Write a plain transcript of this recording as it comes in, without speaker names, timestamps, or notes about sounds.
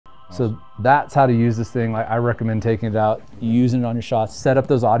So that's how to use this thing. I recommend taking it out, using it on your shots, set up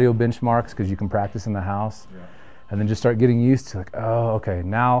those audio benchmarks because you can practice in the house, and then just start getting used to like, oh, okay,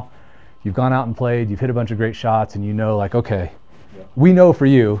 now you've gone out and played, you've hit a bunch of great shots, and you know, like, okay, we know for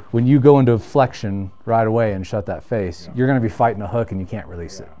you, when you go into flexion right away and shut that face, you're going to be fighting a hook and you can't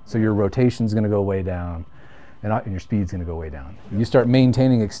release it. So your rotation's going to go way down, and your speed's going to go way down. You start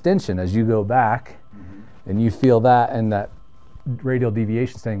maintaining extension as you go back, and you feel that and that radial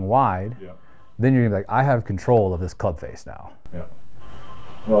deviation staying wide, then you're going to be like, I have control of this club face now. Yeah.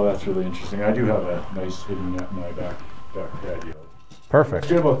 Well, that's really interesting. I do have a nice hidden net in my back patio. Perfect. What's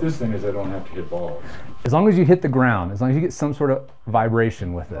good about this thing is I don't have to hit balls. As long as you hit the ground, as long as you get some sort of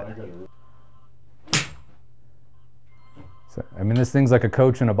vibration with it. So, I mean, this thing's like a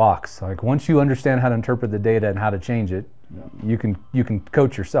coach in a box. Like once you understand how to interpret the data and how to change it, you can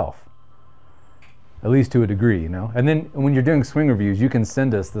coach yourself. At least to a degree, you know? And then when you're doing swing reviews, you can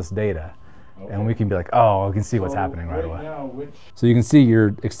send us this data. And we can be like, oh, we can see what's happening right away. So you can see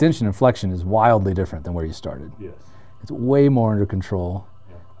your extension and flexion is wildly different than where you started. Yes. It's way more under control.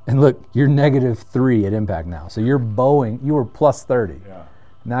 And look, you're -3 at impact now. So you're bowing, you were +30.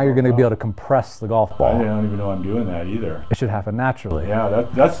 Now you're going to be able to compress the golf ball. I don't even know I'm doing that either. It should happen naturally. Yeah,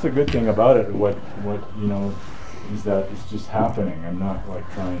 that's the good thing about it. What you know, is that it's just happening. I'm not like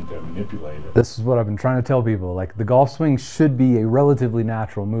trying to manipulate it. This is what I've been trying to tell people. Like the golf swing should be a relatively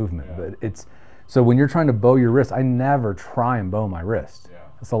natural movement, but it's so when you're trying to bow your wrist, I never try and bow my wrist.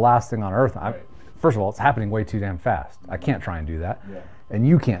 It's the last thing on earth. First of all, it's happening way too damn fast. I can't try and do that, and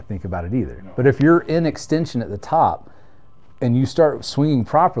you can't think about it either. But if you're in extension at the top and you start swinging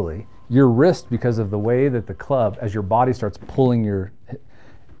properly, your wrist, because of the way that the club, as your body starts pulling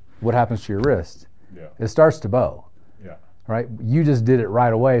what happens to your wrist? It starts to bow. Right? You just did it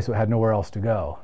right away, so it had nowhere else to go.